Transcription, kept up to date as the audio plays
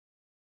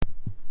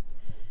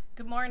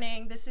Good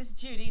morning. This is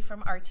Judy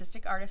from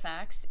Artistic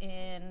Artifacts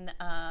in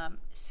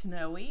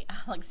snowy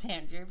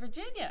Alexandria,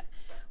 Virginia.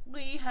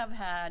 We have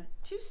had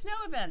 2 snow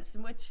events,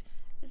 which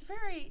is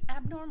very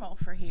abnormal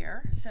for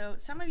here. So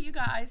some of you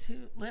guys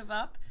who live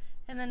up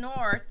in the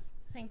north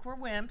think we're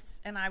wimps,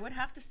 and I would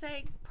have to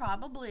say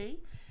probably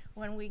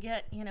when we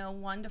get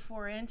 1 to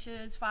 4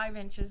 inches, 5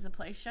 inches, the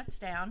place shuts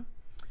down.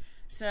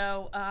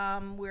 So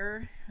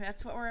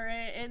that's what we're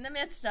in the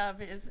midst of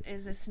is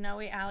a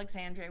snowy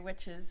Alexandria,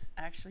 which is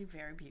actually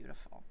very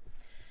beautiful.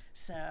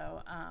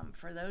 So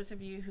for those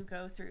of you who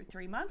go through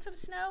 3 months of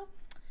snow,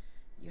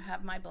 you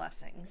have my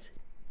blessings.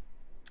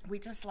 We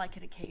just like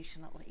it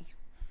occasionally.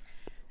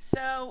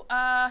 So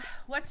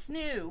what's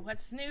new?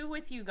 What's new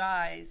with you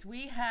guys?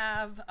 We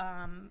have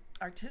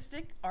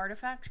Artistic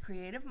Artifacts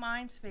Creative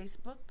Minds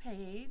Facebook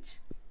page,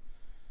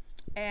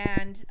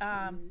 and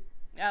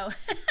oh.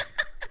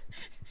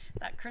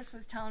 That Chris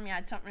was telling me I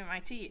had something in my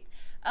teeth.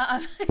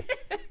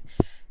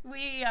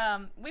 We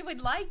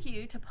would like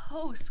you to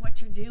post what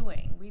you're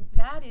doing.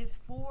 That is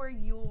for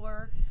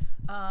your,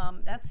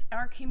 that's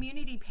our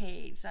community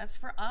page. That's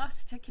for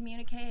us to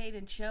communicate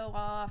and show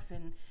off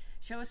and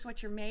show us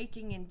what you're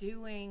making and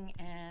doing.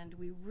 And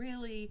we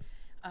really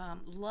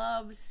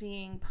love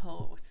seeing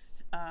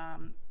posts.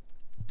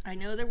 I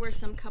know there were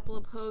some couple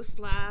of posts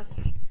last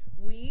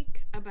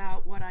week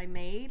about what I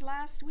made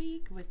last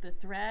week with the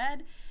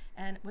thread.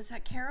 And was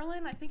that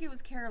Carolyn? I think it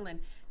was Carolyn.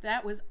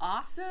 That was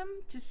awesome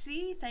to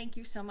see. Thank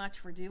you so much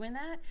for doing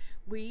that.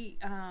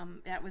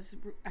 That was,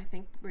 I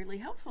think, really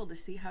helpful to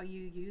see how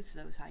you use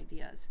those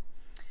ideas.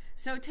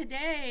 So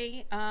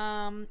today,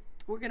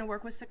 we're going to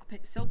work with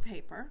silk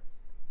paper.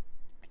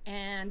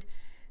 And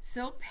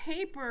silk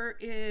paper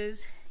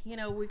is,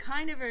 we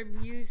kind of are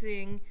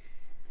using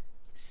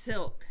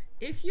silk.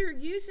 If you're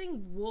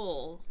using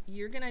wool,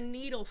 you're going to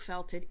needle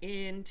felt it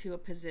into a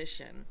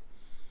position.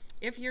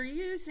 If you're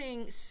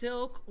using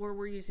silk or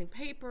we're using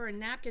paper and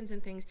napkins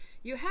and things,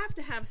 you have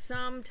to have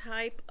some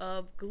type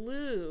of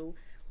glue,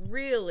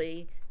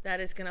 really, that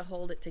is going to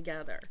hold it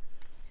together.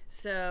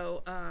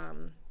 So,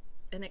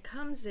 and it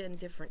comes in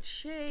different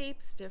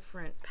shapes,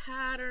 different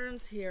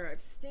patterns. Here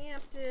I've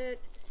stamped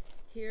it.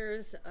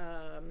 Here's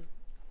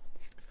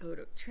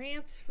photo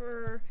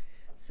transfer,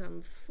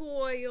 some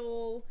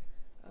foil.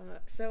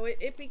 So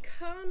it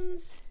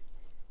becomes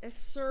a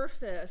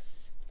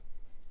surface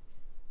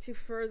to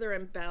further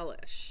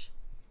embellish.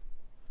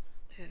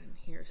 And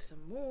here's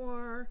some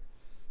more.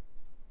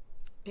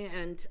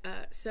 And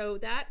so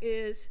that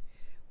is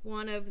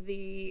one of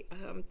the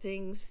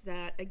things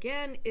that,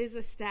 again, is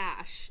a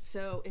stash.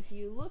 So if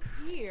you look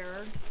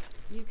here,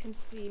 you can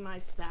see my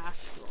stash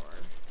drawer.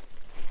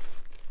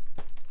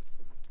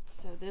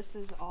 So this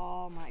is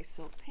all my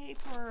silk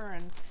paper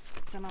and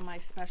some of my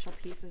special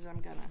pieces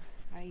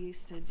I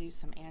used to do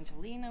some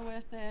Angelina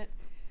with it.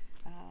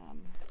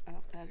 Oh,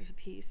 there's a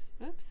piece.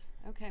 Oops.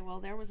 Okay, well,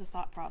 there was a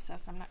thought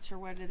process. I'm not sure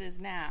what it is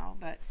now,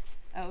 but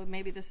oh,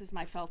 maybe this is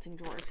my felting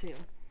drawer too.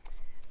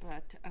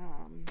 But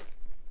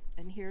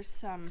and here's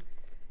some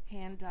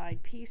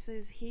hand-dyed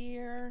pieces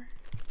here.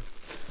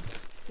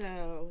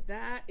 So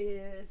that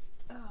is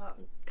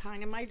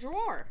kind of my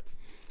drawer.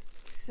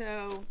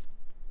 So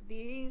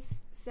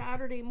these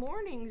Saturday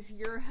mornings,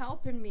 you're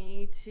helping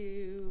me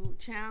to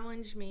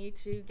challenge me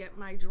to get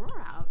my drawer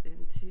out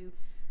and to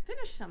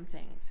finish some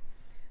things.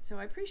 So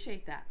I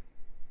appreciate that.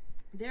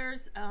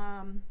 There's,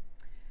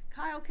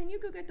 Kyle, can you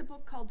go get the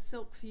book called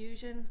Silk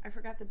Fusion? I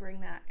forgot to bring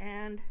that.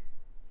 And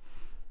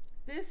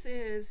this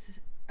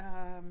is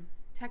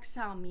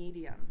textile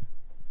medium.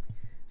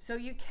 So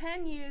you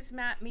can use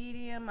matte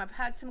medium. I've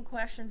had some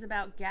questions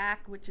about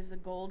GAC, which is a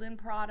golden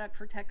product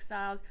for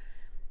textiles.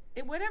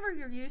 Whatever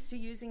you're used to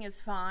using is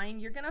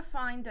fine. You're going to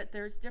find that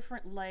there's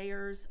different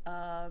layers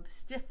of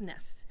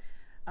stiffness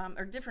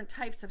or different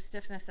types of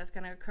stiffness that's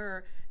going to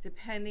occur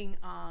depending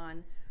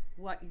on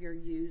what you're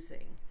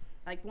using.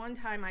 Like one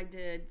time I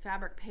did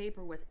fabric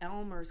paper with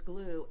Elmer's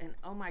glue, and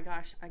oh my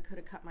gosh, I could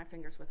have cut my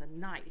fingers with a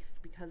knife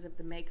because of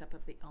the makeup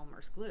of the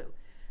Elmer's glue.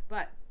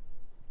 But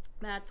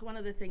that's one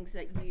of the things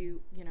that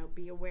you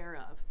be aware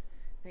of.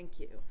 Thank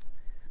you.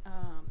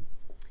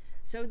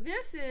 So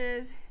this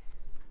is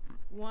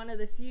one of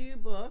the few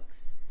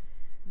books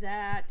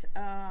that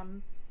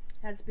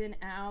has been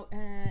out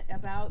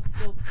about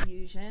silk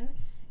fusion.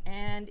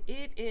 And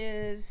it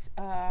is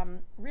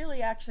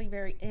really actually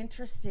very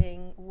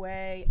interesting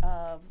way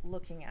of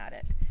looking at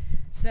it.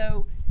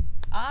 So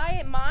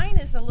mine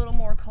is a little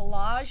more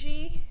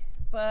collagey,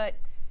 but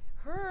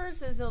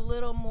hers is a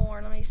little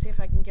more, let me see if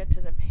I can get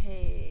to the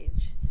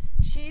page.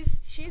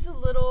 She's a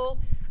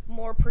little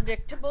more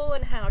predictable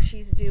in how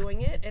she's doing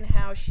it and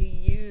how she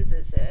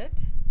uses it.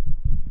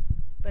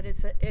 But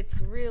it's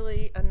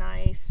really a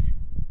nice,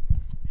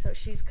 so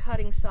she's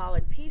cutting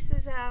solid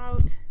pieces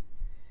out.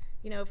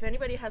 If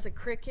anybody has a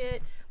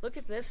Cricut, look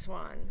at this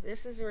one.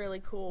 This is really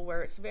cool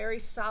where it's very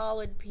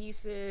solid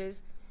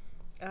pieces.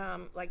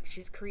 Like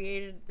she's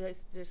created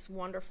this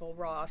wonderful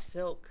raw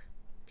silk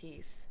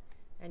piece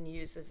and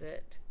uses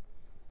it.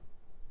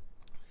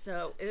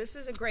 So this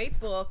is a great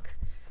book.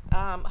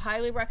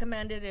 Highly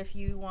recommended if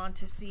you want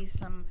to see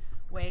some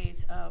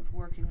ways of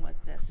working with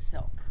this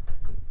silk.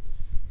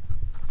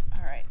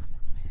 All right.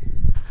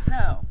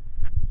 So,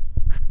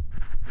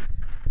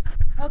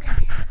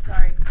 okay.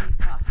 Sorry, deep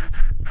coffee.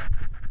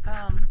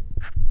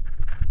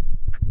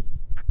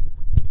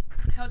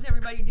 How's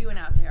everybody doing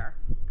out there?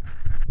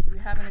 Are you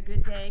having a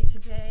good day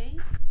today?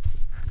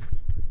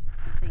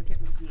 I think it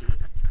will be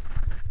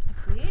a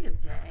creative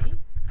day.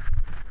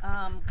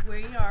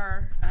 We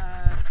are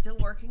still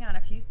working on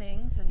a few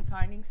things and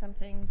finding some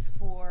things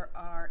for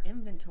our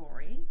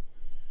inventory,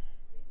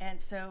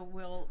 and so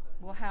we'll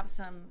have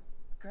some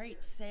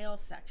great sale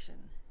section.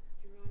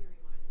 Do you want to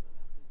remind them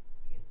about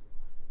the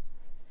canceled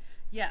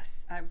classes?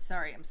 Yes, I'm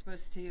sorry. I'm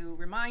supposed to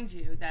remind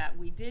you that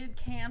we did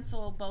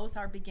cancel both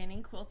our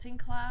beginning quilting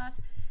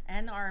class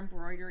and our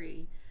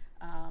embroidery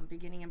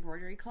beginning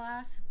embroidery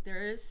class.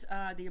 There is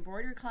the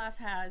embroidery class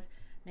has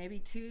maybe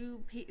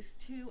two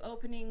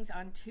openings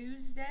on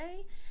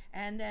Tuesday,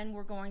 and then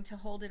we're going to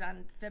hold it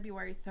on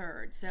February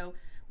 3rd. So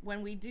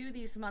when we do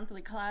these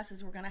monthly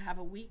classes, we're going to have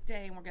a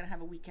weekday and we're going to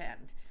have a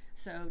weekend.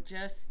 So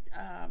just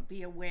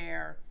be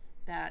aware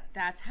that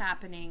that's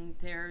happening.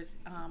 There's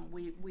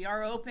we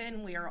are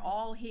open. We are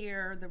all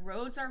here. The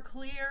roads are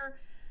clear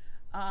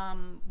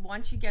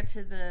once you get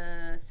to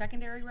the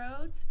secondary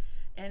roads.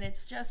 And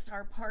it's just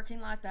our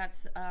parking lot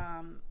that's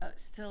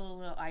still a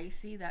little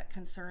icy. That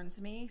concerns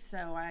me.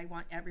 So I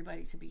want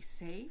everybody to be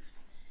safe.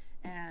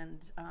 And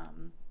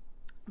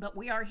but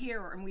we are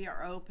here and we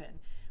are open.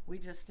 We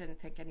just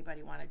didn't think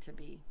anybody wanted to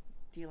be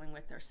dealing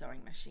with their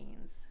sewing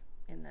machines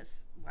in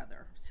this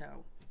weather.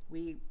 So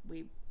we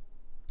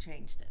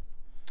changed it.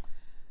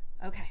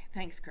 Okay,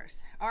 thanks,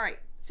 Chris. All right,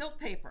 silk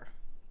paper.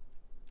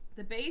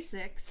 The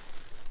basics.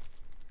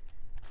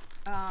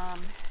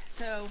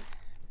 So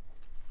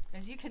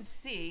as you can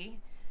see,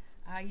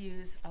 I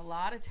use a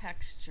lot of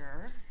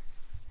texture.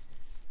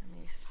 Let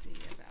me see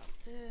about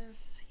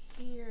this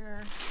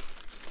here.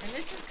 And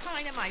this is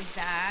kind of my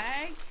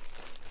bag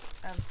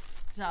of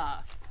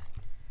stuff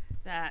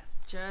that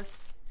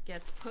just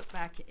gets put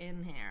back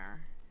in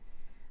here.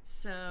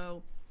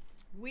 So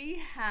we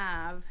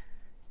have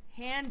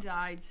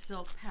hand-dyed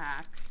silk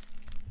packs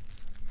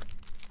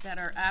that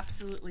are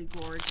absolutely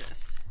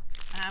gorgeous,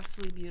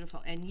 absolutely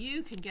beautiful. And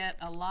you can get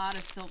a lot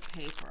of silk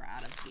paper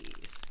out of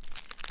these.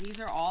 These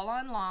are all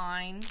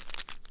online.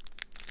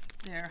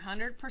 They're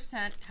 100%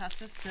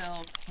 Tussa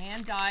silk,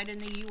 hand-dyed in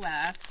the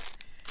U.S.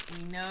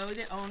 We know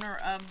the owner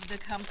of the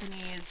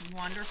company is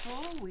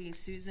wonderful.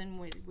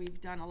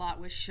 We've done a lot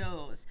with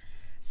shows.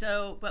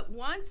 So, but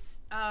once,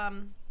 I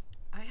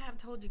have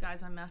told you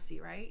guys I'm messy,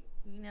 right?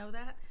 You know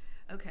that?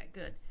 Okay,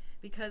 good.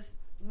 Because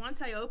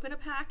once I open a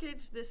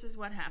package, this is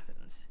what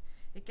happens.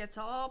 It gets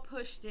all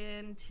pushed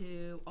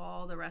into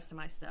all the rest of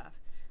my stuff.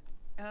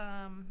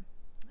 Yeah,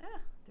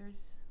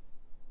 there's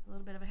a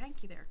little bit of a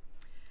hanky there.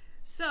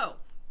 So,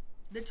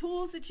 the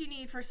tools that you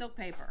need for silk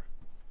paper.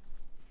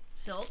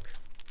 Silk,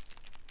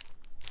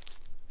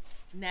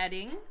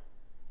 netting,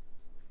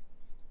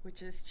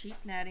 which is cheap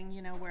netting,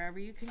 you know, wherever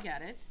you can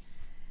get it.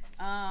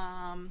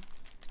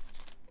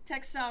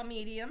 Textile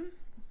medium,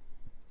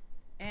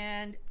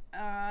 and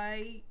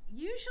I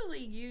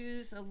usually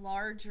use a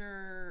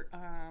larger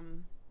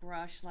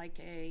brush, like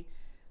a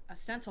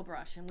stencil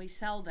brush, and we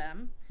sell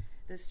them.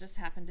 This just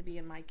happened to be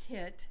in my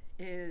kit,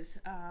 is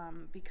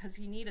because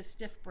you need a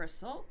stiff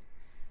bristle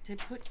to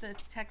put the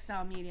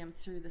textile medium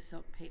through the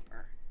silk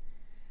paper.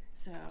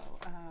 So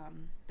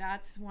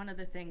that's one of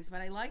the things,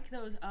 but I like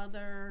those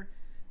other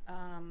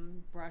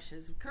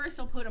brushes. Chris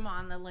will put them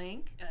on the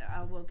link.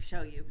 I will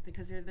show you,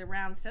 because they're the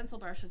round stencil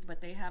brushes,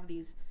 but they have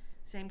these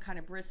same kind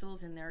of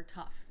bristles and they're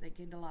tough. They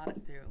get a lot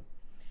of through.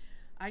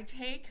 I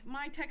take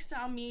my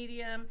textile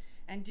medium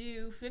and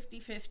do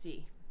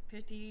 50-50.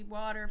 50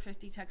 water,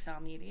 50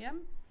 textile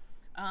medium.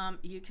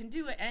 You can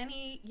do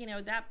any, you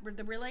know, that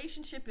the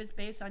relationship is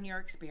based on your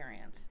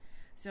experience.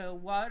 So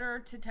water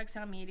to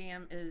textile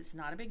medium is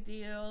not a big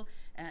deal,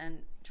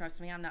 and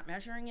trust me, I'm not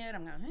measuring it.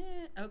 I'm going,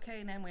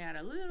 okay, and then we add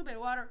a little bit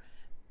of water.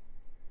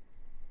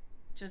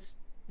 Just,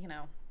 you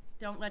know,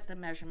 don't let the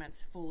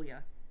measurements fool you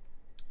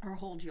or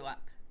hold you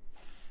up.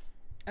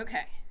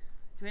 Okay,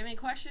 do we have any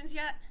questions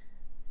yet?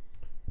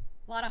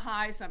 A lot of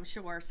highs, I'm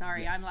sure.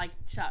 Sorry, yes. I'm like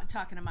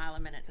talking a mile a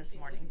minute this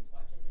morning.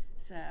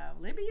 So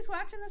Libby's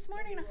watching this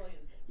morning.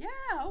 Yeah,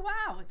 oh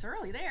wow, it's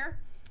early there.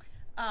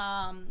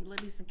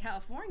 Libby's in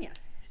California.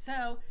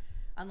 So,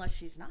 unless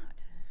she's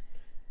not.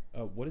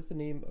 What is the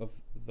name of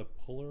the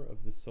puller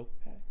of the silk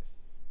packs?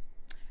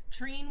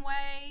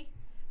 Treenway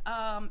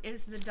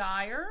is the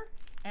dyer,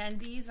 and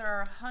these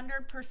are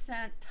 100%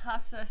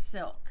 Tussa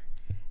silk.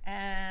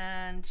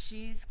 And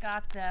she's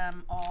got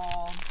them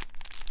all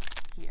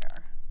here.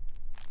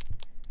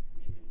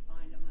 You can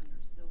find them under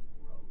Silk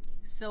Roving.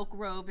 Silk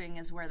Roving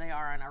is where they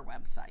are on our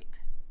website.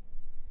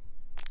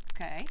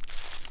 Okay.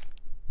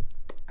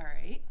 All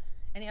right.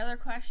 Any other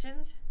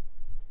questions?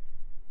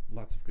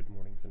 Lots of good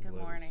mornings and good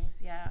hellos. Mornings.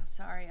 Yeah.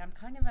 Sorry, I'm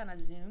kind of on a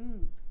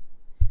Zoom.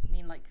 I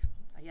mean, like,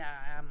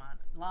 yeah, I'm on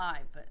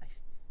live, but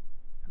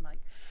I'm like,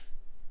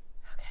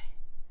 okay,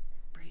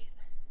 breathe.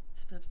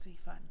 supposed to be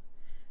fun.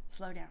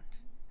 Slow down.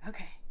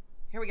 Okay,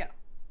 here we go.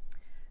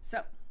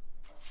 So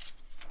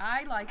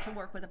I like to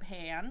work with a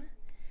pan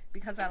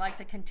because I like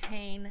to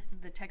contain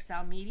the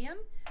textile medium.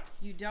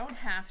 You don't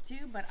have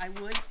to, but I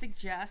would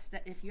suggest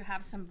that if you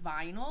have some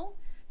vinyl,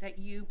 that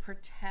you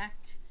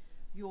protect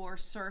your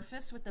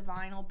surface with the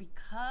vinyl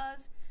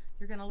because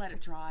you're gonna let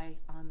it dry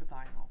on the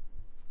vinyl.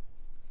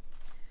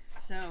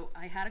 So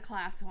I had a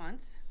class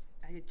once.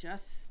 I had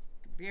just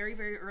very,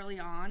 very early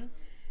on,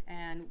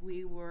 and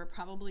we were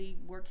probably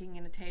working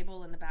in a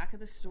table in the back of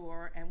the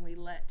store, and we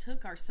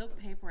took our silk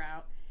paper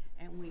out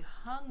and we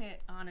hung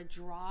it on a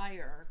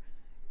dryer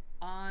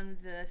on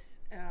this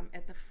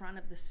at the front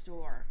of the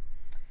store.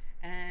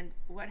 And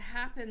what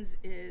happens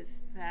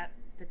is that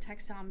the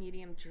textile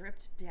medium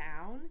dripped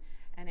down,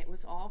 and it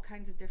was all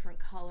kinds of different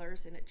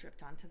colors, and it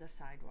dripped onto the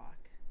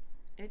sidewalk.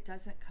 It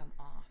doesn't come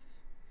off.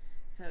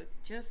 So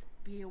just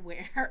be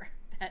aware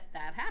that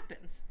that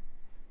happens.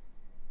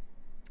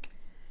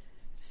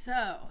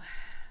 So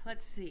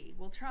let's see,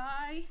 we'll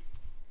try,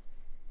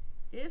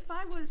 if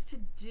I was to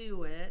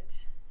do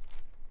it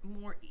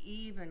more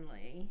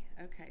evenly.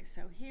 Okay,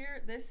 so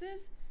here, this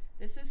is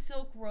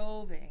Silk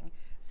Roving.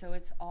 So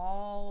it's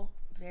all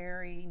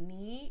very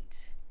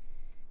neat.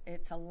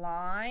 It's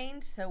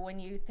aligned. So when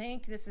you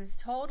think this is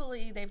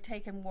totally, they've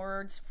taken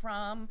words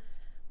from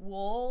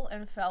wool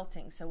and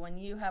felting. So when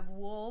you have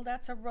wool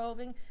that's a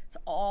roving, it's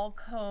all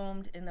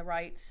combed in the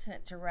right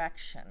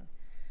direction.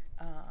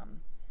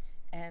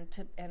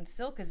 And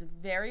silk is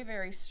very,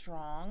 very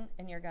strong,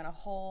 and you're going to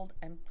hold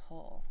and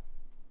pull.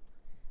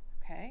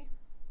 Okay?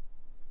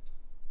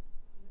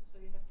 So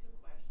you have two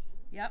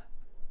questions. Yep.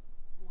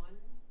 One,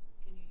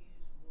 can you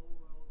use wool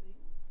roving?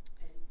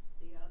 And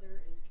the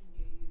other is, can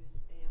you use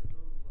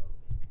bamboo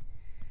roving?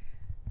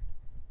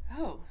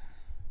 Oh,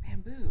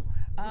 bamboo.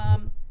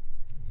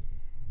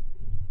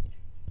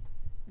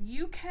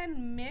 You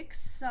can mix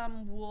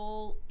some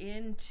wool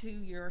into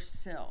your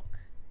silk,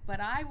 but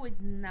I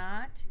would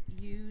not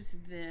use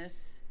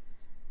this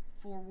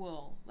for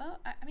wool. Well,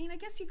 I mean, I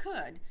guess you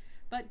could,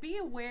 but be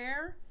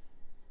aware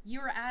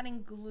you're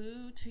adding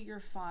glue to your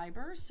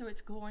fibers, so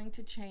it's going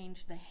to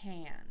change the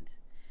hand.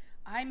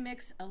 I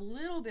mix a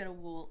little bit of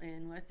wool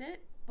in with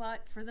it,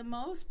 but for the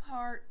most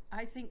part,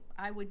 I think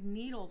I would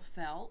needle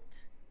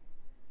felt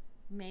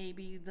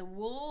maybe the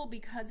wool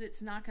because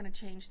it's not going to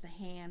change the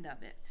hand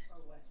of it.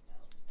 Or wet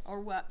felt? Or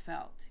wet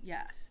felt,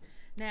 yes.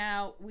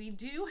 Now, we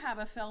do have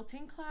a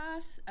felting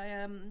class,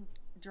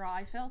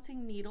 dry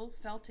felting, needle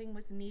felting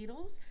with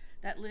needles,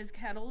 that Liz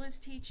Kettle is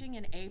teaching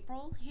in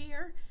April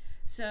here.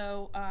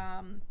 So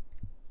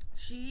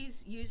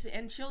she's using,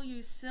 and she'll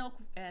use silk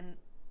and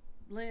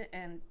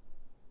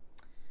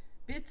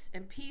bits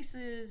and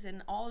pieces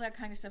and all that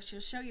kind of stuff. She'll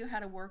show you how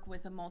to work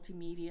with a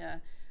multimedia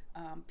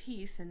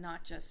piece and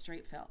not just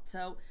straight felt.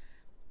 So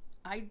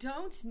I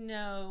don't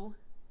know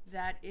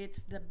that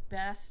it's the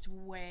best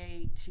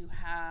way to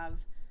have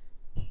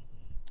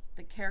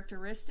the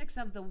characteristics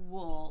of the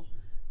wool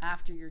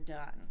after you're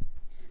done.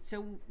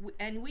 So,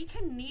 and we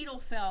can needle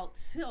felt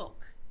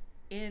silk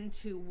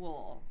into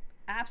wool.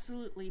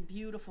 Absolutely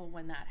beautiful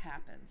when that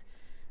happens.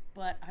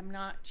 But I'm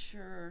not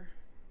sure.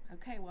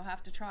 Okay, we'll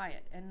have to try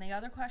it. And the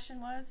other question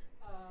was?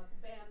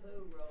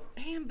 Bamboo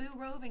roving. Bamboo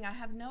roving. I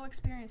have no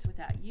experience with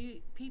that.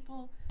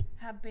 People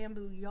have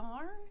bamboo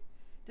yarn?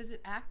 Does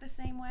it act the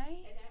same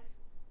way? It acts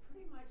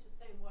pretty much the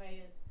same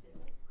way as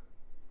silk.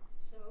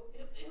 So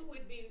it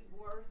would be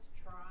worth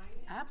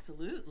trying.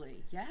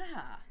 Absolutely. Yeah.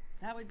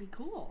 That would be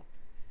cool.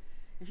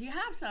 If you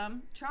have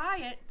some, try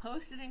it,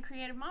 post it in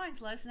Creative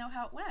Minds, let us know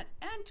how it went.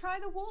 And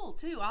try the wool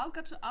too. I'll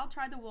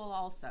try the wool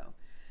also.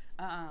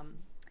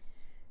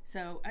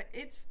 So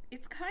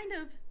it's kind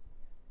of,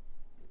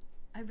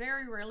 I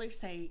very rarely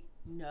say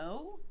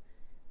no,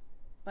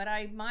 but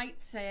I might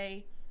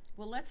say,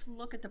 well, let's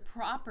look at the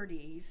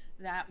properties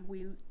that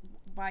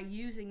by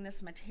using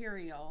this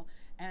material,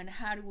 and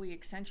how do we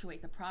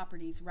accentuate the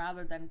properties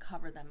rather than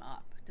cover them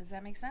up. Does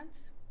that make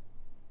sense?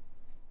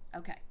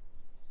 Okay.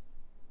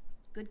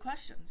 Good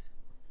questions.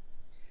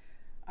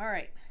 All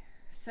right,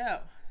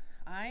 so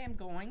I am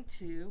going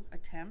to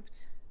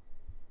attempt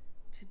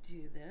to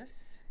do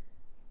this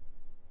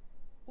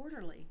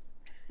orderly.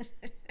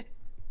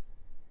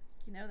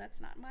 You know, that's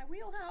not my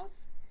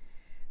wheelhouse.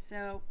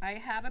 So I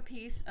have a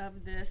piece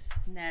of this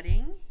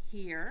netting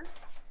here.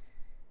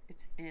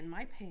 It's in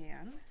my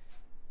pan.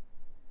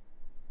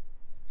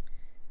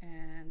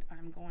 And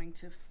I'm going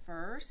to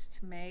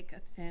first make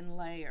a thin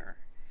layer.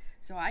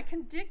 So I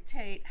can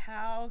dictate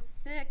how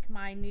thick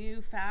my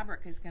new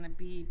fabric is going to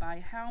be by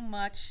how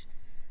much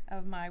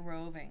of my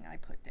roving I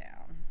put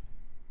down.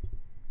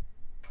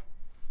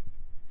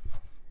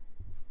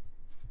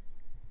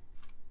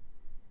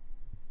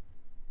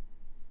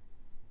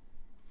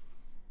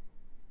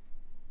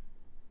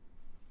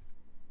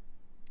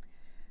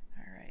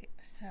 All right,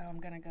 so I'm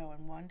going to go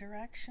in one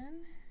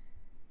direction.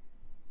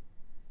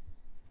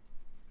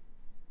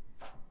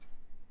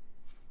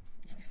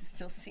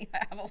 Still see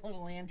I have a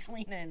little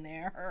Angelina in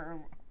there,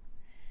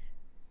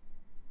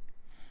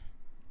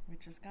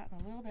 which has gotten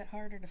a little bit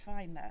harder to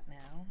find that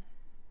now.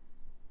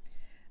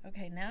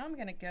 Okay, now I'm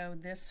going to go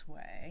this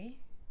way.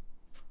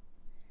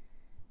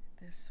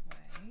 This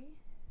way.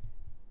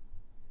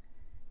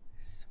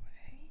 This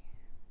way.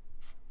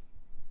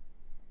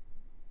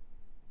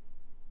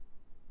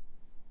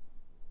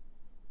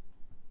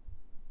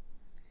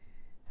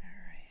 All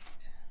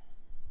right.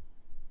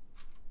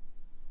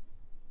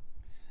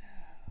 So,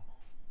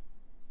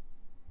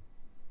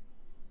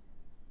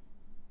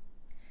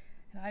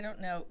 and I don't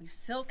know,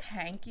 silk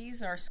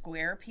hankies are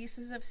square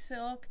pieces of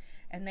silk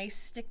and they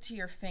stick to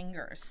your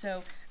fingers.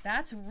 So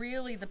that's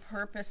really the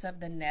purpose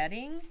of the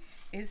netting,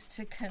 is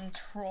to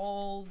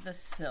control the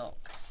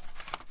silk.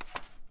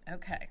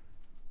 Okay.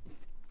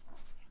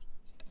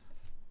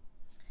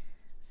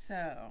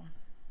 So,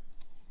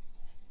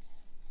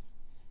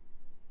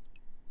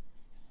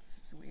 this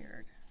is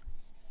weird.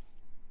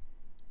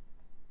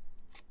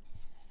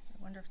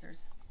 I wonder if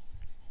there's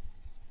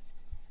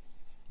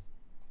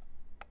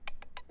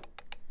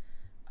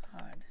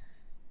odd.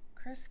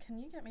 Chris,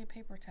 can you get me a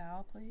paper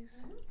towel, please?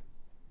 Mm-hmm.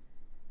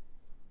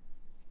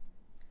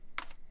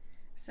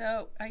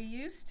 So I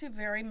used to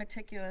very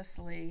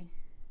meticulously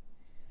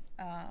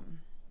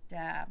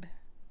dab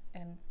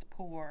and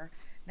pour.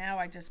 Now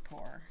I just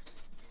pour.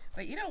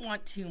 But you don't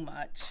want too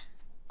much.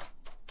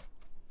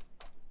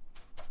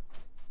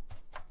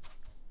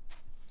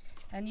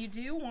 And you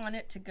do want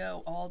it to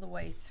go all the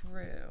way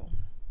through.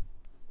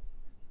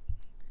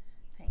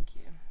 Thank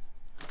you.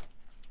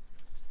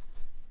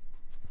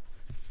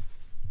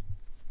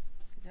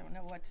 I don't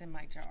know what's in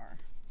my jar.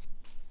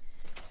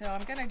 So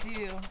I'm going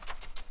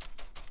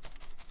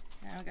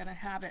to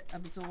have it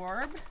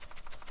absorb.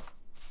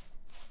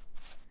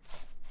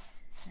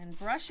 And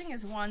brushing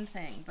is one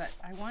thing, but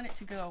I want it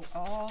to go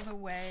all the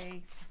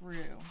way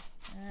through.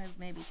 I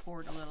maybe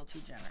poured a little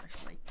too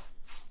generously,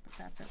 but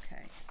that's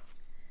okay.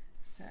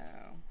 So,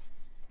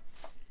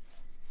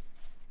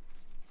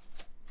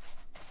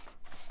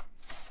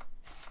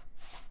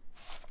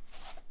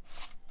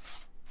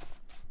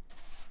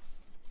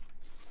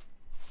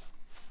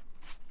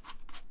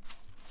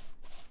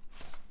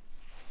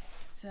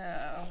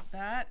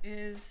 that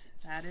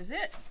is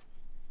it.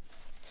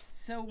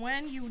 So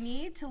when you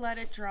need to let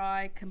it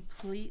dry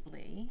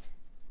completely,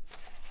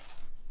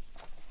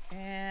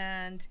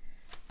 and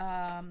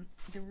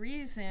the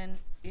reason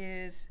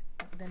is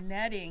the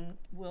netting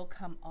will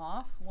come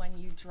off when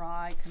you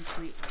dry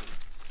completely.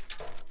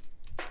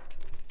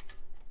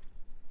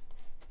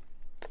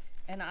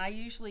 And I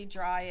usually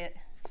dry it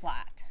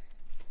flat.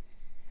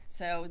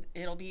 So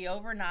it'll be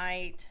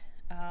overnight.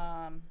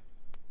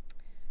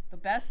 The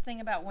best thing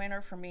about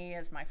winter for me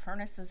is my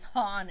furnace is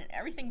on and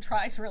everything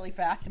dries really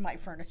fast in my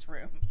furnace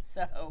room.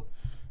 So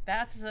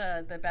that's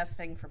the best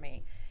thing for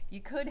me.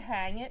 You could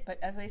hang it, but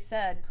as I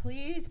said,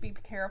 please be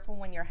careful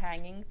when you're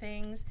hanging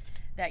things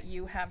that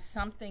you have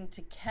something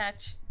to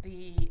catch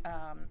the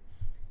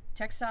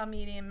textile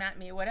medium, mat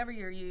medium, whatever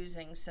you're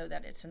using, so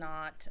that it's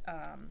not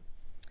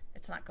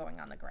going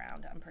on the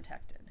ground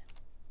unprotected.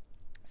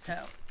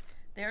 So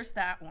there's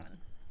that one.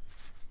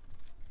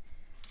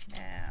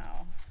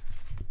 Now,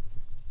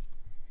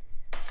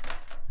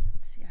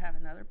 let's see, I have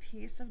another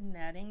piece of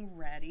netting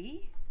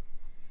ready.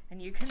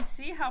 And you can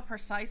see how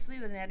precisely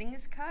the netting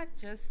is cut.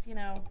 Just, you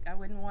know, I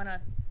wouldn't want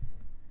to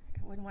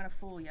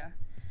fool you.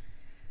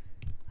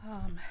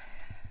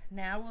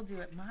 Now we'll do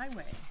it my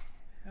way.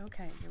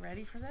 Okay, you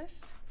ready for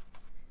this?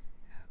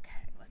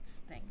 Okay,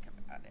 let's think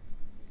about it.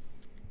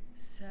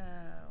 So,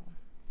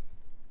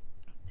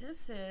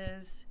 this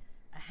is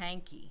a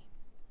hanky.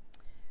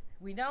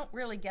 We don't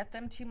really get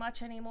them too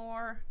much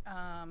anymore,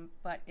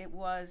 but it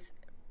was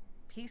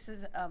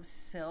pieces of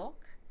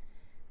silk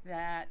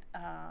that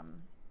I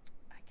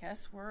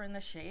guess were in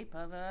the shape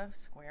of a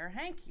square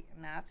hanky,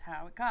 and that's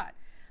how it got.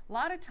 A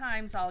lot of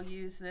times I'll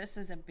use this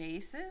as a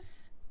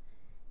basis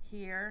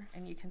here,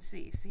 and you can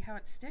see how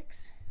it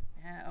sticks?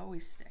 Yeah, it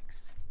always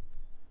sticks.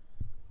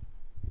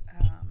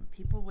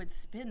 People would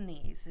spin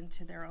these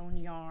into their own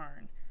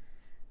yarn,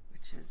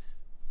 which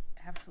is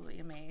absolutely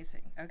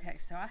amazing. Okay,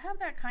 so I have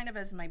that kind of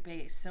as my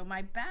base. So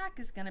my back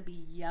is going to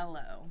be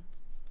yellow,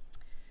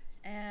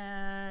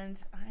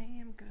 and I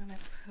am going to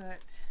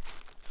put,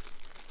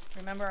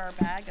 remember our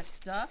bag of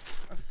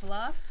stuff or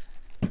fluff?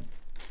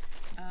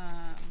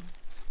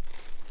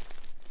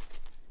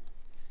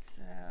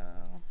 So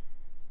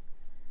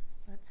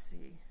let's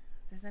see.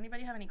 Does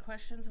anybody have any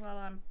questions while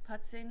I'm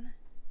putzing?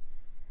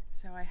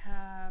 So I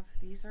have,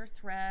 these are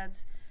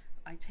threads.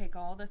 I take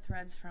all the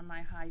threads from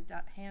my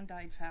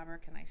hand-dyed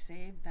fabric and I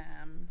save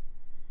them.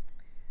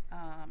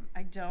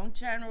 I don't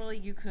generally,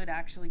 you could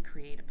actually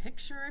create a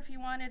picture if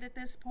you wanted at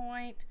this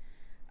point.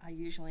 I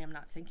usually am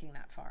not thinking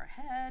that far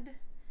ahead.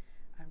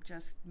 I'm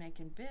just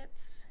making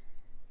bits.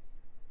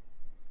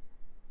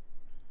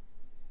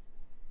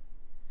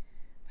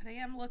 But I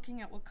am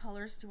looking at what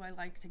colors do I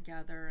like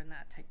together and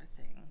that type of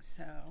thing.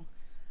 So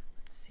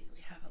let's see,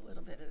 we have a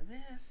little bit of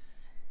this.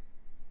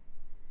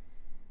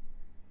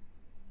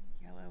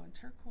 Yellow and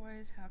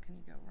turquoise, how can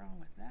you go wrong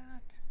with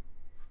that?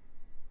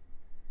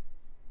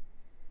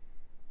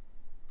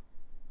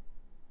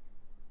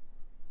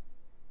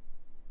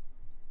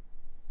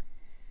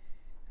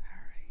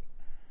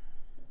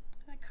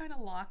 kind of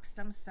lock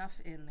some stuff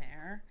in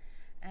there.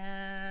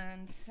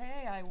 And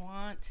say I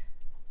want,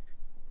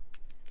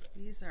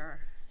 these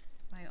are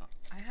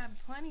I have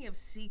plenty of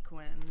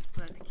sequins,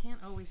 but I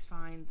can't always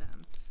find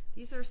them.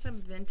 These are some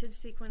vintage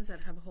sequins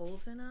that have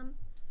holes in them.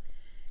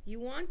 You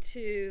want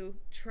to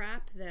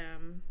trap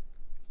them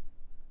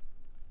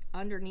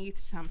underneath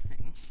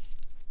something.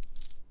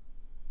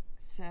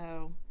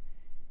 So,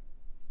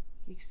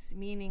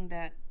 meaning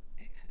that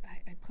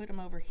I put them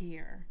over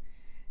here.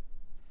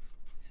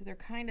 So they're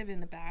kind of in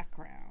the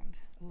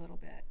background a little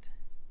bit.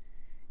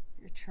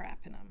 You're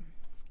trapping them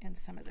in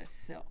some of this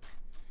silk.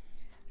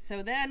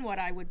 So then what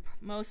I would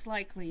most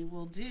likely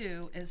will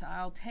do is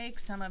I'll take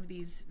some of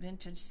these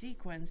vintage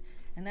sequins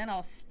and then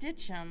I'll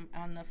stitch them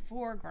on the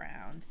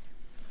foreground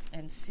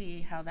and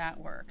see how that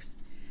works.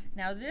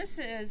 Now this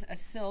is a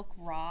silk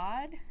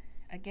rod.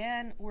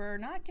 Again, we're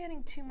not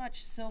getting too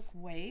much silk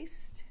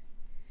waste.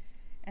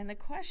 And the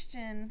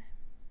question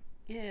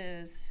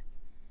is,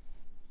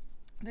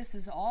 this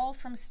is all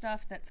from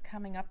stuff that's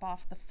coming up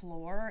off the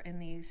floor in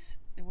these,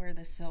 where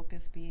the silk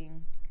is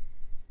being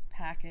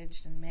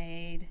packaged and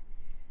made,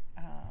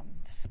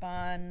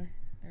 spun.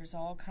 There's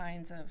all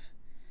kinds of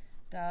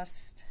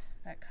dust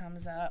that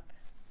comes up.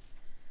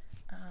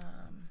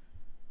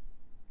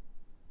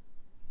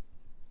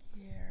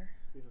 Here.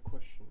 We have a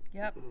question.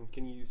 Yep.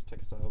 Can you use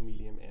textile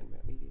medium and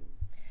matte medium?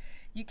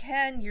 You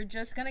can. You're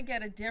just going to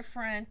get a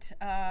different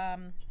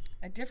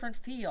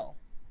feel.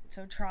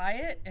 So try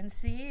it and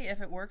see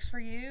if it works for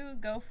you.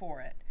 Go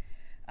for it.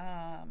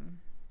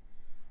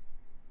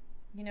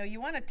 You know,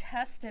 you want to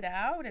test it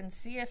out and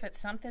see if it's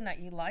something that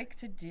you like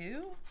to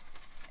do.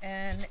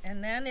 And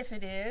then if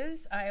it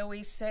is, I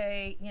always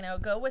say, you know,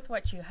 go with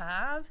what you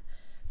have.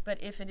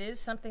 But if it is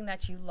something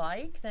that you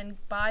like, then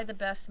buy the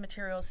best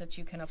materials that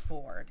you can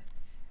afford.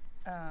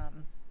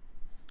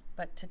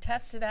 But to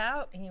test it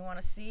out and you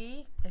want to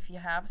see if you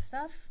have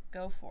stuff,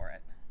 go for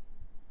it.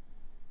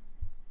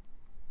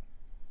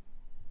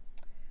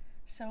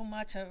 So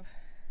much of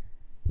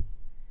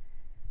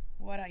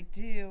what I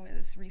do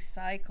is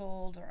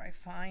recycled, or I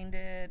find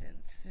it.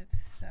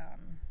 So.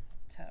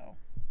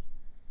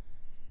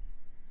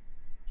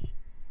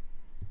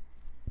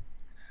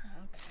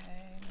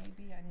 Okay,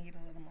 maybe I need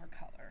a little more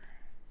color.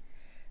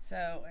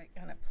 So I'm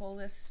gonna pull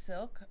this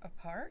silk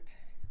apart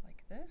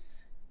like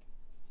this.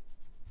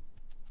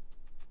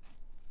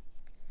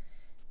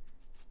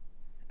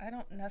 I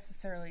don't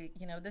necessarily,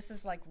 you know, this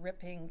is like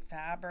ripping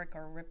fabric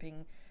or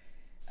ripping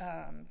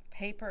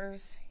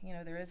papers. You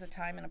know, there is a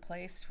time and a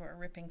place for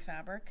ripping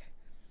fabric.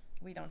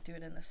 We don't do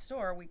it in the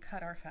store. We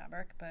cut our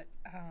fabric, but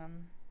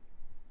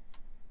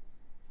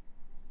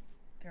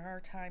there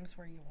are times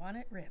where you want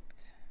it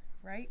ripped,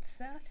 right,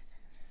 Seth?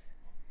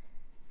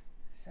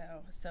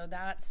 So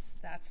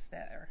that's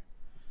there.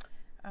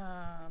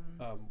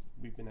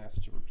 We've been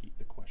asked to repeat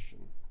the question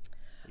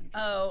that you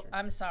just answered,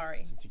 I'm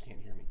sorry. since you can't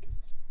hear me because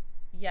it's...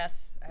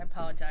 Yes, I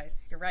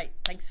apologize. You're right.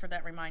 Thanks for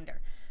that reminder.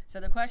 So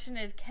the question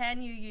is,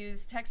 can you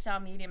use textile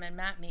medium and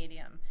matte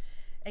medium?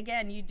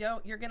 Again,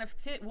 you're going to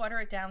water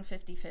it down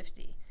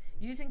 50-50.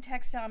 Using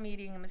textile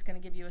medium is going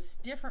to give you a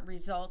different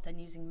result than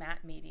using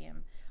matte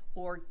medium,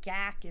 or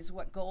GAC is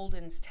what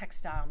Golden's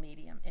textile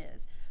medium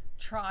is.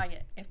 Try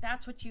it. If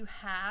that's what you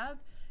have,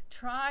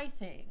 try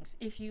things.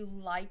 If you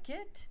like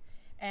it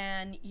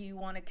and you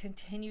want to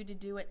continue to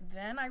do it,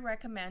 then I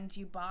recommend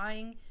you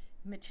buying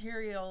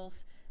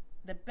materials,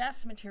 the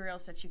best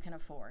materials that you can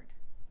afford.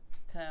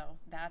 So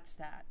that's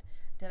that.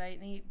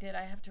 Did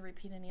I have to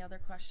repeat any other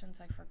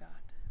questions? I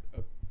forgot.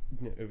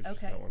 No, it was just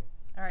Okay. that one.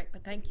 All right,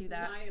 but thank you.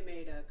 That Maya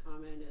made a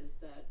comment is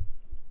that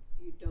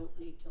you don't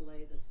need to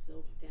lay the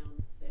silk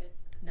down thick.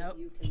 Nope.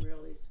 You can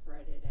really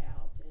spread it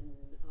out and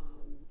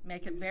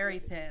make it use very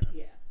it. thin.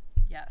 Yeah.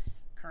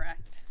 Yes,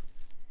 correct.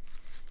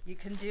 You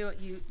can do it.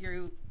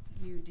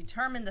 You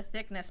determine the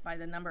thickness by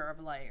the number of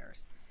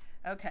layers.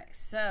 Okay,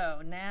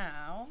 so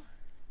now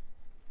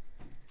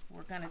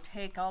we're going to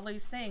take all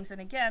these things,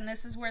 and again,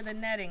 this is where the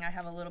netting. I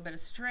have a little bit of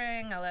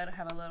string. I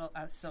have a little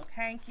silk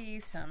hanky,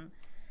 some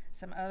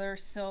other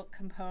silk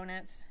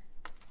components,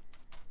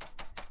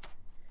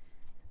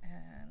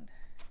 and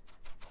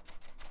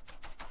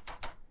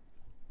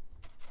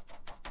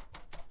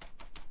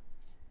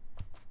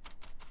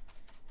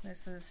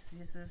this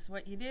is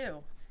what you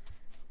do.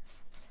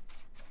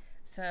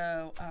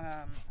 So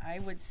I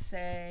would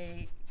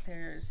say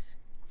there's,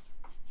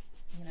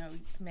 you know, you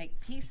can make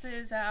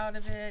pieces out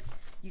of it.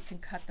 You can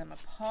cut them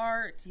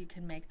apart. You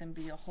can make them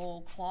be a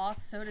whole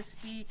cloth, so to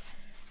speak.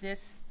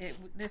 This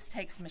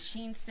takes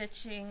machine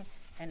stitching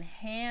and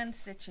hand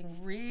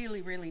stitching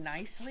really, really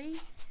nicely.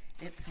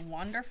 It's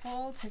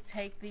wonderful to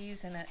take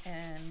these and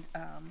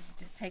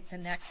to take the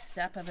next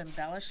step of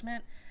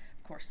embellishment.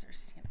 Of course,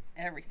 there's, you know,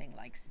 everything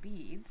likes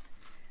beads.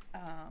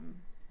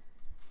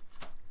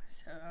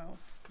 So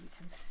you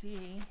can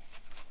see.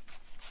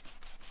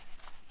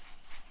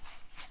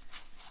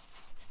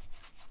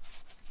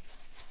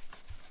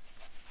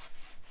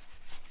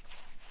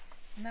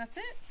 And that's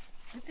it.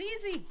 It's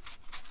easy.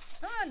 It's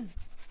fun.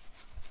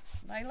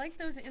 I like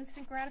those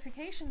instant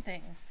gratification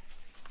things.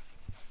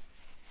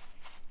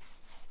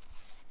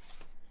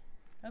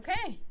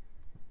 Okay.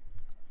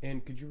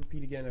 And could you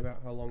repeat again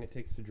about how long it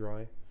takes to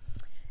dry?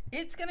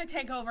 It's going to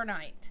take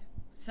overnight.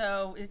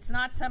 So it's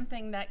not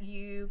something that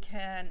you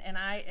can, and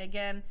I,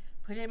 again,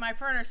 put it in my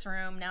furnace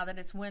room now that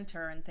it's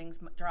winter and things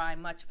dry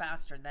much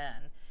faster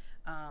then.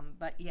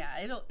 But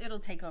yeah, it'll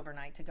take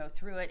overnight to go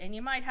through it. And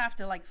you might have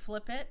to like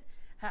flip it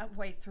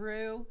halfway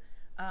through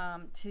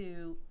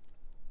to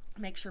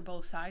make sure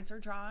both sides are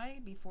dry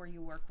before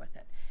you work with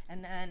it.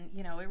 And then,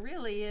 you know, it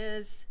really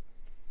is,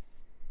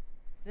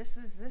 this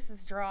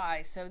is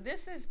dry. So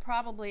this is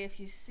probably, if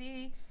you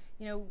see,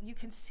 you know, you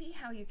can see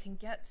how you can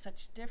get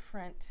such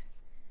different,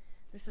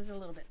 this is a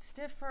little bit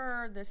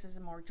stiffer, this is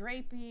more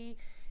drapey.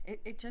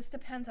 It just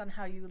depends on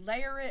how you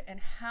layer it and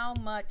how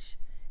much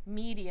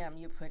medium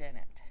you put in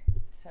it.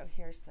 So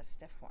here's the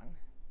stiff one.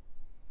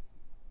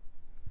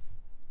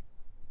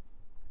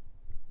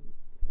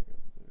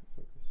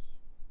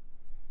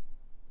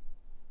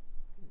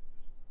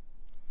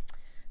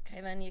 Okay,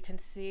 then you can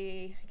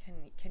see,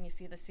 can you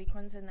see the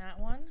sequins in that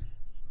one?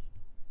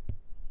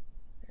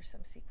 There's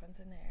some sequins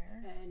in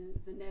there. And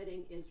the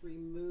netting is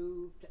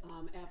removed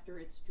after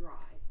it's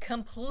dry.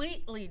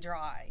 Completely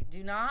dry.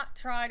 Do not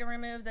try to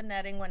remove the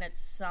netting when it's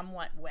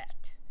somewhat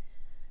wet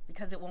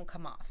because it won't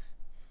come off.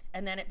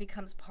 And then it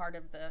becomes part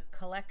of the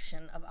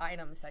collection of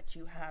items that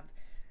you have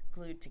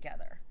glued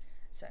together.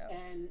 So.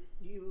 And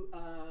you,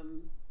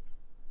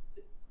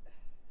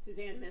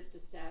 Suzanne missed a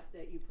step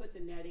that you put the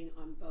netting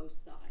on both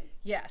sides.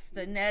 Yes,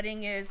 the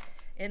netting is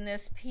in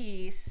this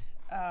piece.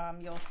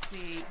 You'll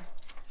see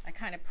I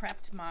kind of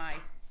prepped my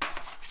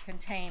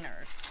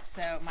containers.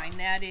 So my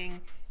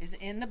netting is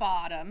in the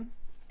bottom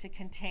to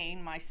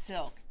contain my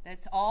silk.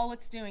 That's all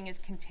it's doing is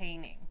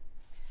containing.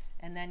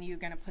 And then you're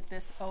going to put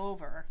this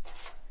over,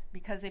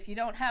 because if you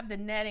don't have the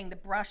netting, the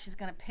brush is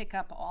going to pick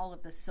up all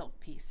of the silk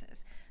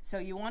pieces. So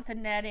you want the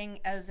netting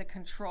as a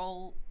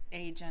control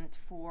agent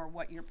for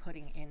what you're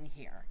putting in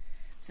here.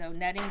 So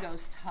netting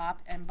goes top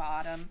and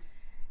bottom.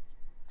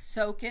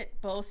 Soak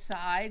it both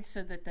sides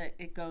so that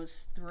it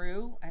goes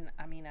through. And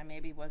I mean, I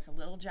maybe was a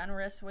little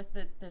generous with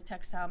the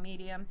textile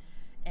medium,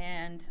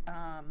 and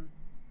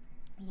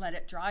let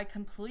it dry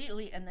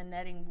completely, and the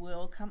netting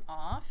will come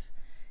off.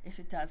 If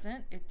it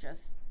doesn't, it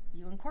just,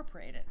 you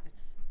incorporate it.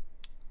 It's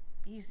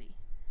easy.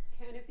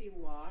 Can it be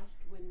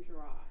washed when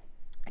dry?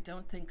 I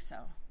don't think so.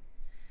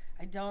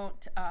 I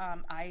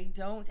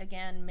don't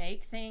again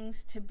make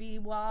things to be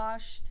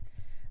washed.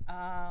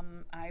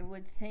 I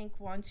would think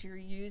once you're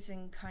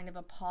using kind of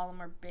a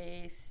polymer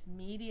base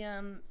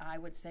medium, I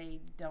would say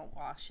don't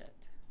wash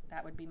it.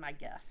 That would be my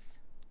guess.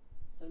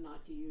 So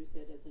not to use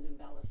it as an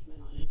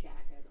embellishment on a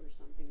jacket or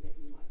something that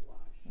you might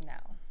wash?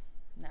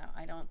 No,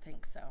 I don't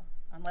think so.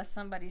 Unless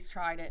somebody's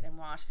tried it and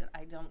washed it,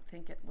 I don't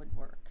think it would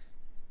work.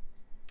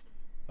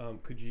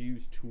 Could you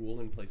use tulle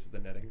in place of the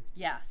netting?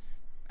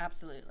 Yes,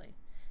 absolutely.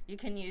 You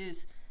can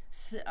use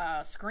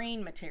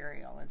screen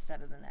material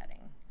instead of the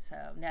netting. So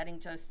netting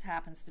just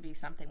happens to be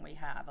something we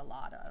have a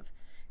lot of,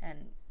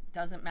 and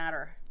doesn't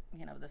matter,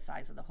 you know, the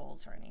size of the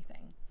holes or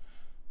anything.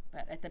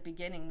 But at the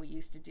beginning, we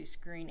used to do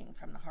screening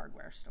from the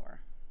hardware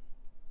store.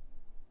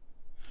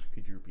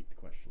 Could you repeat the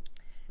question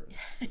for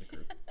the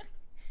group?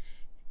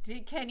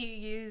 Can you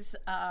use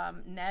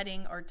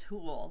netting or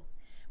tulle?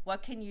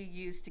 What can you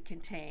use to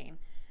contain?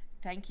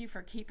 Thank you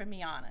for keeping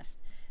me honest.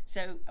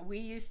 So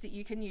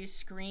you can use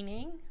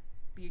screening,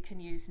 you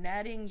can use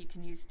netting, you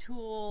can use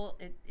tulle.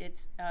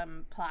 It's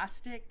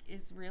plastic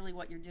is really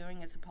what you're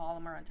doing. It's a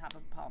polymer on top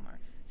of a polymer.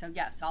 So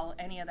yes,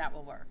 any of that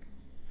will work.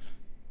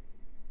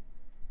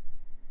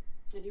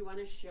 And you want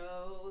to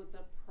show the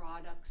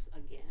products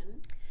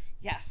again?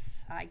 Yes,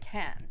 I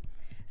can.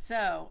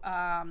 So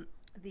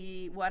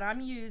what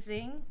I'm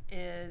using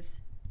is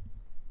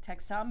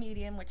textile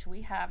medium, which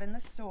we have in the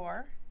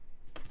store.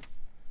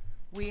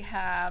 We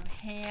have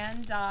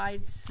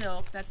hand-dyed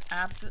silk that's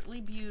absolutely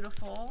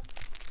beautiful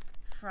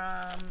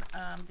from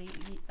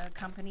the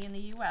company in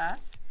the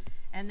U.S.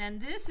 And then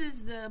this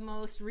is the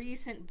most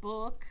recent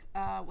book,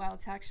 well,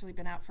 it's actually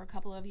been out for a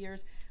couple of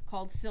years,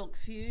 called Silk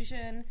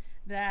Fusion,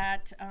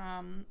 that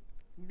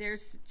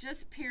there's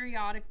just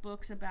periodic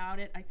books about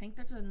it. I think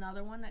there's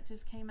another one that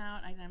just came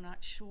out. I'm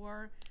not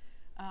sure.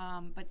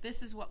 But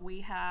this is what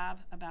we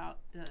have about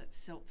the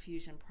Silk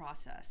Fusion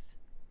process.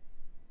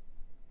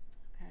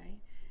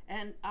 Okay.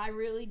 And I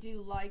really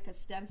do like a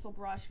stencil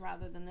brush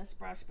rather than this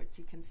brush, but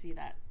you can see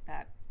that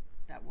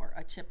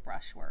a chip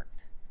brush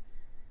worked.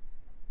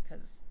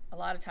 Because a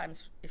lot of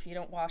times, if you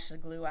don't wash the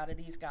glue out of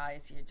these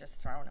guys, you're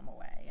just throwing them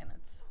away, and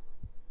it's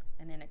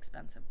an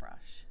inexpensive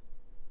brush.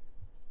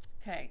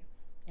 Okay,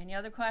 any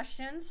other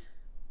questions?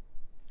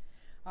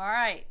 All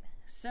right,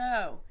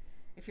 so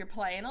if you're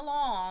playing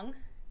along,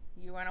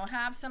 you want to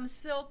have some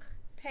silk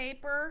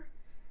paper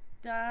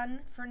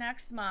done for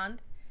next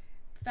month,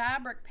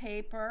 fabric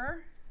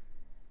paper.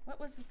 What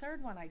was the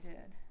third one I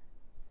did?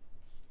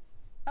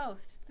 Oh,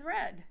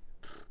 thread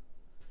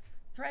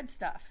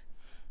stuff.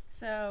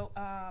 So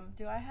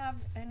do I have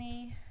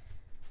any?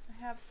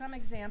 I have some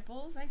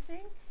examples, I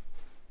think.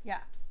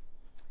 Yeah.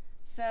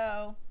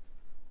 So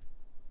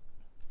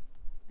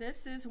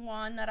This is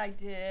one that I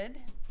did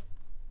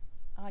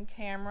on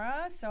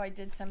camera. So I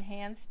did some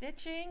hand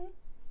stitching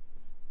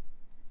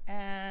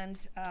and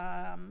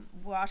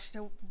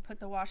put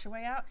the wash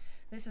away out.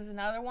 This is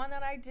another one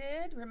that I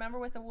did. Remember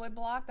with the wood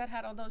block that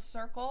had all those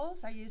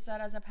circles? I used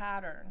that as a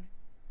pattern.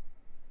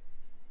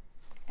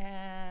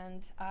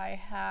 And I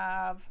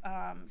have,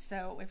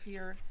 so if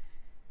you're,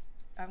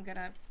 I'm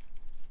gonna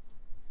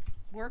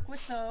work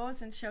with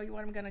those and show you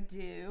what I'm gonna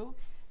do.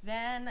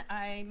 Then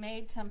I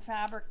made some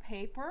fabric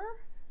paper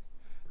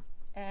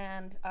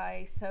and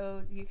I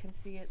sewed, you can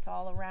see it's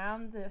all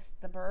around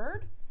the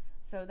bird.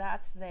 So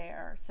that's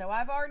there. So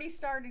I've already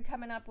started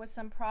coming up with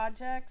some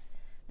projects.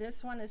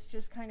 This one is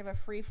just kind of a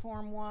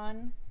freeform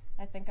one.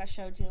 I think I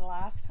showed you the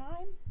last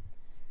time.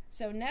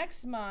 So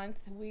next month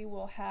we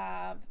will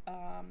have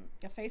a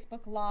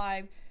Facebook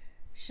Live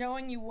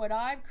showing you what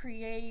I've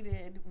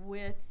created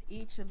with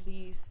each of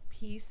these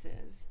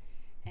pieces.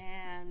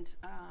 And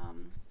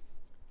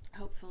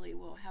hopefully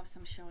we'll have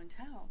some show and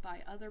tell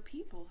by other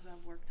people who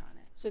have worked on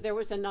it. So there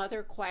was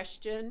another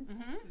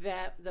question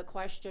that the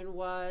question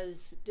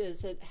was,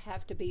 does it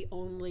have to be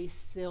only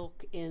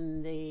silk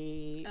in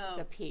the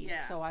piece?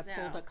 Yeah, so I've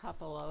pulled a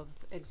couple of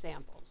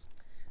examples.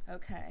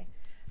 Okay.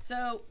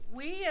 So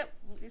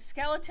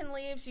skeleton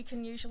leaves you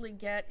can usually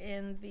get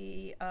in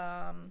the,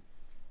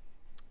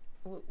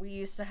 we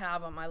used to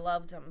have them, I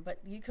loved them, but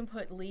you can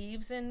put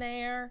leaves in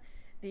there,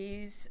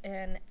 these,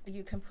 and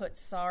you can put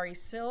sari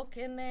silk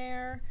in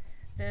there.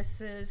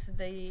 This is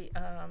the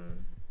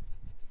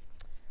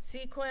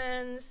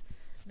sequins.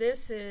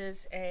 This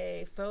is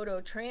a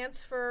photo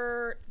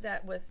transfer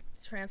that with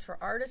transfer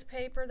artist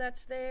paper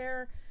that's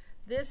there.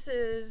 This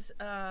is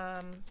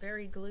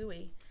very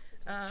gluey.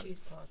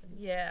 Cheesecloth.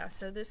 Yeah,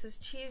 so this is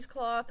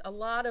cheesecloth, a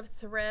lot of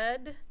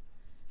thread,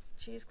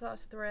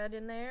 cheesecloth thread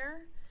in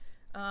there.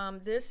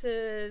 This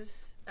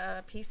is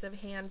a piece of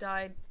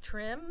hand-dyed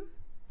trim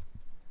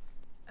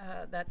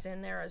that's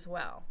in there as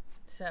well.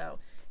 So,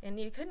 and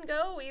you can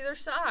go either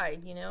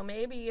side, you know,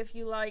 maybe if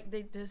you like,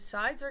 the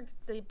sides are,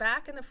 the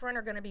back and the front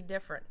are going to be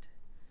different.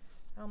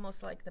 I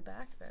almost like the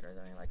back better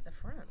than I like the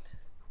front.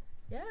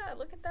 Yeah,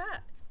 look at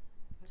that.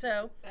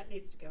 So that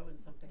needs to go in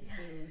something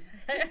soon.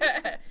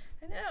 I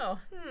know.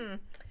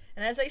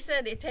 And as I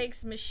said, it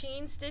takes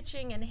machine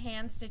stitching and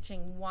hand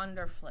stitching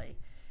wonderfully.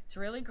 It's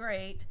really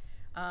great.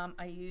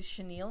 I use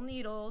chenille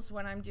needles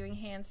when I'm doing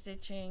hand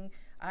stitching.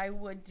 I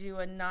would do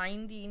a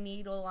 90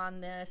 needle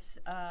on this,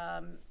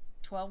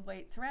 12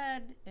 weight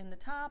thread in the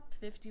top,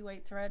 50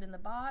 weight thread in the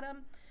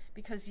bottom,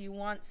 because you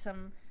want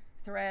some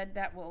thread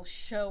that will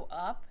show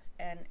up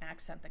and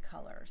accent the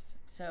colors.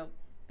 So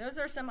those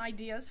are some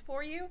ideas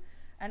for you.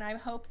 And I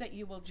hope that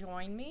you will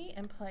join me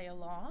and play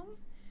along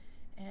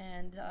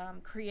and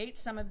create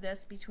some of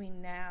this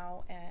between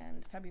now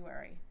and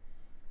February.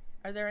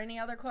 Are there any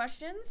other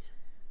questions?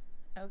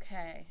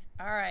 Okay.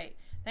 All right.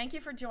 Thank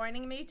you for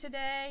joining me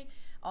today.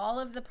 All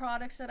of the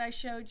products that I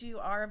showed you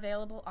are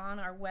available on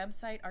our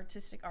website,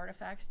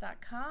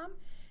 artisticartifacts.com.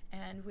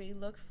 And we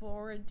look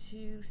forward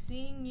to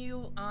seeing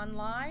you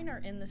online or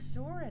in the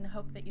store and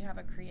hope that you have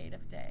a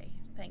creative day.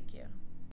 Thank you.